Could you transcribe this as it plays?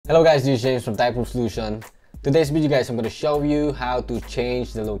Hello guys, this is James from Type Solution. Today's video guys, I'm going to show you how to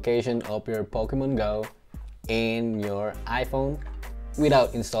change the location of your Pokemon Go in your iPhone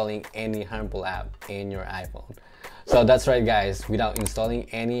without installing any harmful app in your iPhone. So that's right guys, without installing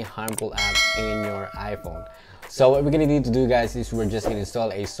any harmful app in your iPhone. So what we're going to need to do guys is we're just going to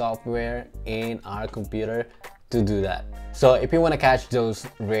install a software in our computer to do that. So if you want to catch those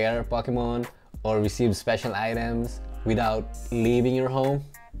rare Pokemon or receive special items without leaving your home,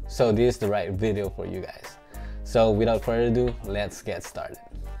 so this is the right video for you guys. So without further ado, let's get started.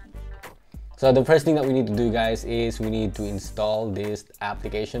 So the first thing that we need to do guys is we need to install this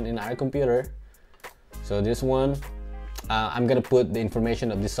application in our computer. So this one, I'm gonna put the information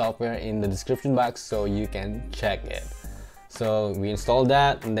of this software in the description box so you can check it. So we installed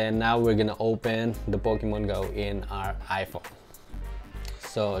that, and then now we're gonna open the Pokemon Go in our iPhone.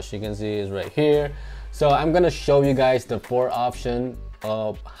 So as you can see, it's right here. So I'm gonna show you guys the 4 options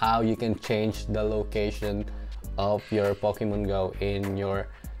of how you can change the location of your Pokemon Go in your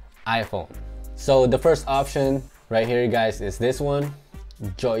iPhone. So the first option right here guys is this one,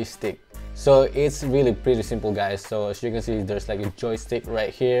 joystick. So it's really pretty simple guys. So as you can see, there's like a joystick right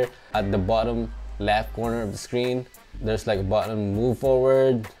here at the bottom left corner of the screen. There's like a button, move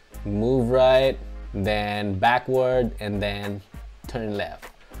forward, move right, then backward, and then turn left.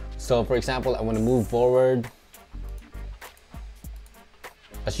 So for example, I want to move forward.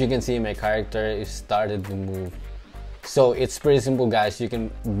 As you can see, my character is started to move. So it's pretty simple guys, you can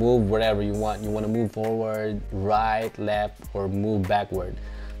move wherever you want. You want to move forward, right, left, or move backward.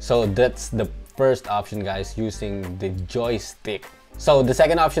 So that's the first option guys, using the joystick. So the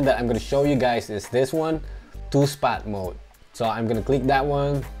second option that I'm going to show you guys is this one, 2-spot mode. So I'm going to click that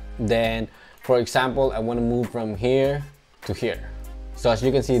one. Then for example, I want to move from here to here. So as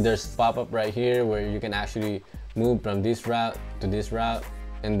you can see, there's pop-up right here where you can actually move from this route to this route.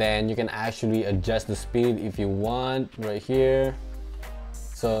 And then you can actually adjust the speed if you want right here.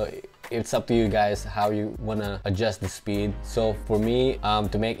 So it's up to you guys how you wanna adjust the speed. So for me,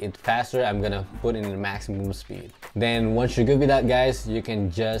 to make it faster, I'm gonna put in the maximum speed. Then once you're good with that guys, you can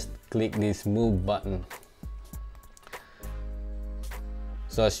just click this move button.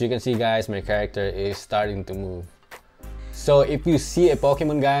 So as you can see guys, my character is starting to move. So if you see a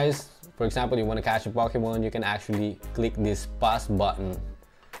Pokemon guys, for example, you want to catch a Pokemon, you can actually click this pause button,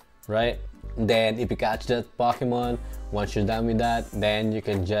 right? Then if you catch that Pokemon, once you're done with that, then you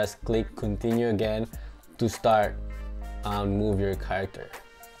can just click continue again to start move your character.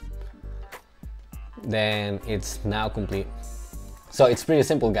 Then it's now complete. So it's pretty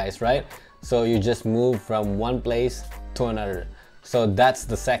simple guys, right? So you just move from one place to another. So that's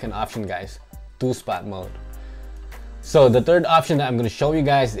the second option guys, 2-spot mode. So the third option that I'm going to show you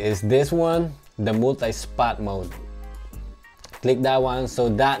guys is this one, the multi-spot mode. Click that one. So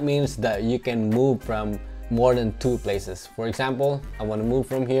that means that you can move from more than 2 places. For example, I want to move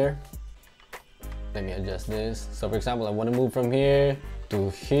from here. Let me adjust this. So for example, I want to move from here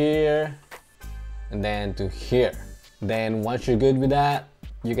to here and then to here. Then once you're good with that,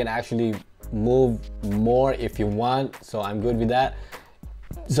 you can actually move more if you want. So I'm good with that.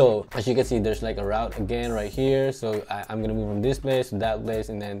 So as you can see, there's like a route again right here. So I'm gonna move from this place to that place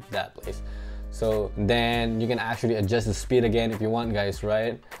and then that place. So then you can actually adjust the speed again if you want guys,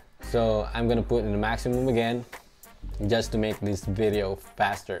 right? So I'm gonna put in the maximum again just to make this video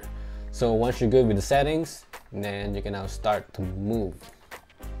faster. So once you're good with the settings, then you can now start to move.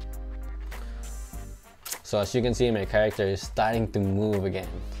 So as you can see, my character is starting to move again.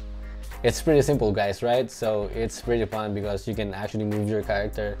 It's pretty simple guys, right? So it's pretty fun because you can actually move your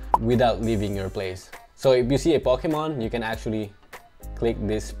character without leaving your place. So if you see a Pokemon, you can actually click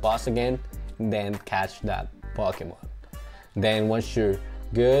this pause again and then catch that Pokemon. Then once you're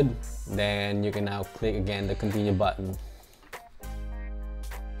good, then you can now click again the continue button.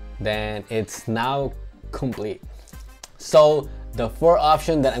 Then it's now complete. So the 4th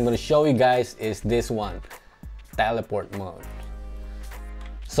option that I'm going to show you guys is this one, teleport mode.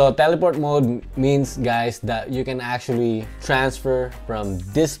 So teleport mode means guys that you can actually transfer from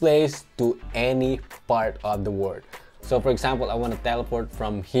this place to any part of the world. So for example, I want to teleport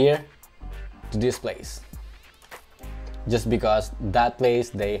from here to this place just because that place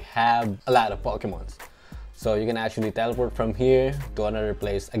they have a lot of Pokemons. So you can actually teleport from here to another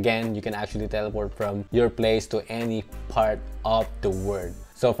place. Again, you can actually teleport from your place to any part of the world.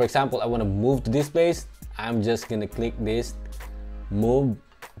 So for example, I want to move to this place. I'm just gonna click this move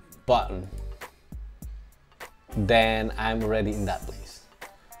button. Then I'm already in that place,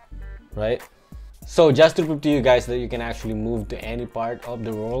 right? So just to prove to you guys that you can actually move to any part of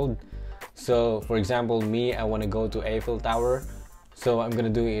the world, So for example, me, I want to go to Eiffel Tower. So what I'm gonna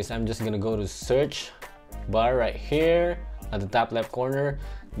do is I'm just gonna go to search bar right here at the top left corner.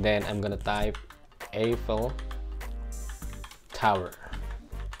 Then I'm gonna type Eiffel Tower.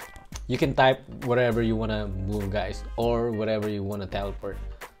 You can type whatever you wanna move, guys, or whatever you wanna teleport.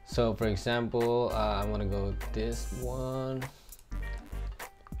 So for example, I wanna go this one.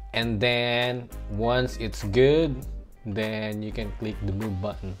 And then once it's good, then you can click the move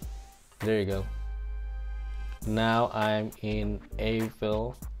button. There you go. Now I'm in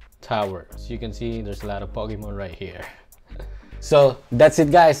Eiffel Tower. So you can see there's a lot of Pokemon right here. So that's it,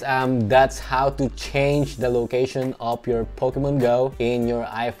 guys. That's how to change the location of your Pokemon Go in your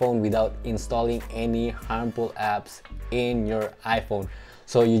iPhone without installing any harmful apps in your iPhone.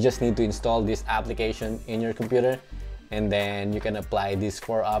 So you just need to install this application in your computer, and then you can apply these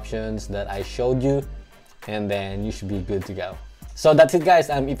 4 options that I showed you, and then you should be good to go. So that's it, guys.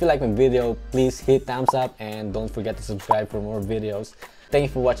 If you like my video, please hit thumbs up and don't forget to subscribe for more videos. Thank you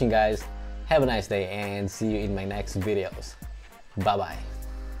for watching, guys. Have a nice day and see you in my next videos. Bye bye.